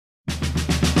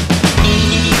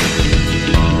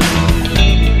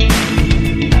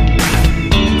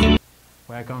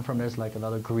I come from, there's like a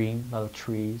lot of green, a lot of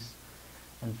trees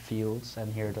and fields,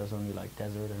 and here there's only like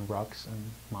desert and rocks and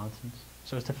mountains.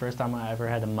 So it's the first time I ever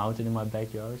had a mountain in my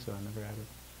backyard, so I never had it.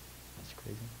 That's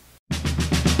crazy.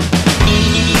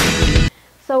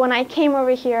 So when I came over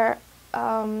here,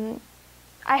 I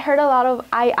heard a lot of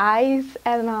ayes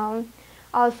and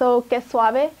also que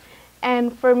suave,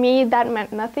 and for me that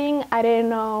meant nothing. I didn't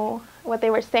know what they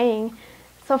were saying.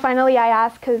 So finally I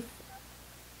asked,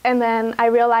 and then I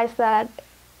realized that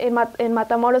in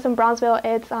Matamoros and Brownsville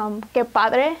it's que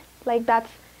padre, like that's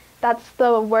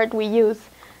the word we use.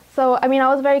 So I mean,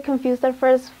 I was very confused at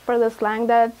first for the slang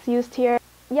that's used here.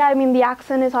 Yeah, I mean the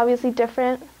accent is obviously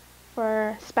different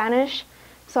for Spanish,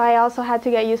 so I also had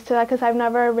to get used to that because I've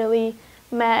never really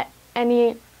met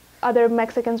any other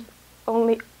Mexicans.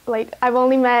 I've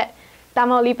only met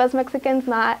Tamaulipas Mexicans,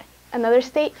 not another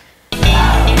state.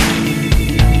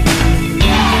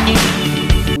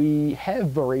 We have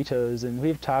burritos and we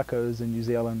have tacos in New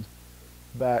Zealand,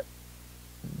 but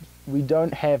we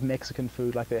don't have Mexican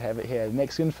food like they have it here.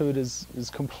 Mexican food is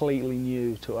completely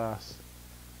new to us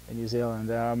in New Zealand.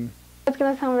 It's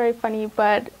gonna sound very funny,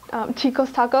 but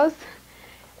Chico's tacos,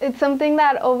 it's something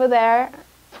that over there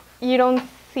you don't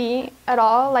see at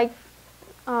all.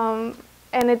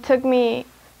 And it took me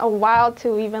a while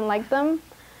to even like them.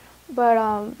 But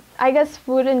I guess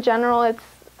food in general,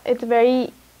 it's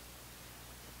very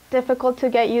difficult to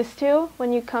get used to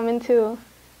when you come into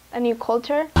a new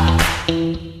culture.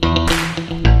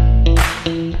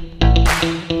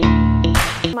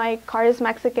 My car is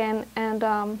Mexican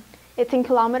and it's in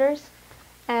kilometers,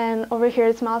 and over here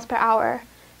it's miles per hour.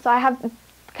 So I have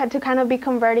to kind of be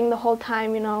converting the whole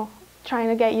time, you know, trying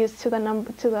to get used to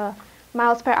the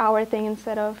miles per hour thing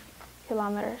instead of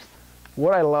kilometers.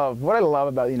 What I love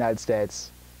about the United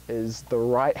States is the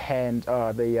right hand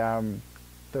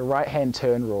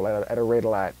turn rule at a red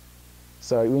light.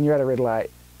 So when you're at a red light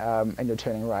and you're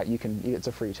turning right, it's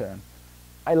a free turn.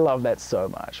 I love that so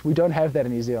much. We don't have that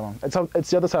in New Zealand. It's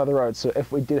the other side of the road, so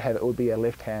if we did have it, it would be a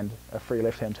free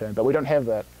left-hand turn. But we don't have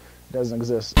that. It doesn't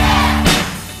exist.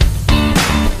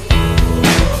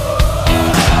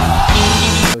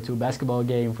 Go to a basketball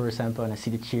game, for example, and I see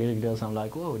the cheerleaders, I'm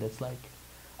like, whoa, that's like,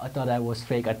 I thought that was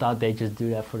fake. I thought they just do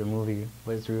that for the movie,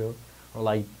 but it's real. Or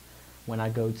like when I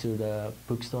go to the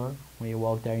bookstore, when you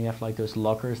walk there and you have like those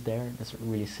lockers there, that's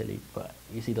really silly, but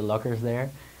you see the lockers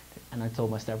there, and I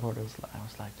told my stepbrother, I was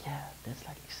like, yeah, that's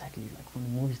like exactly like from the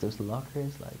movies, those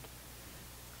lockers, like,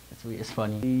 it's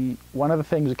funny. One of the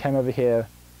things that came over here,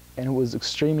 and it was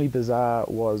extremely bizarre,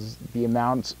 was the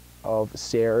amount of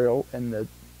cereal in the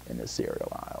cereal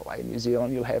aisle. Like in New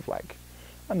Zealand, you'll have like,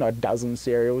 I don't know, a dozen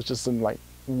cereals just in like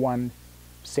one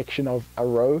section of a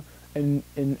row. In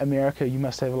America, you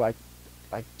must have like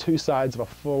two sides of a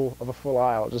full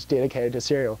aisle just dedicated to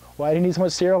cereal. Why do you need so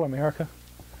much cereal in America?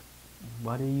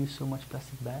 Why do you use so much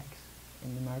plastic bags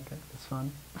in America? That's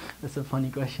fun. That's a funny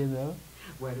question though.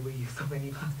 Why do we use so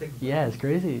many plastic bags? Yeah, it's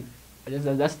crazy.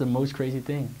 That's the most crazy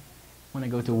thing. When I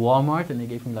go to Walmart and they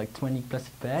gave me like 20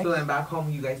 plastic bags. So then back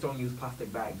home you guys don't use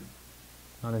plastic bags?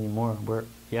 Not anymore.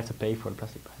 You have to pay for the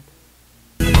plastic bag.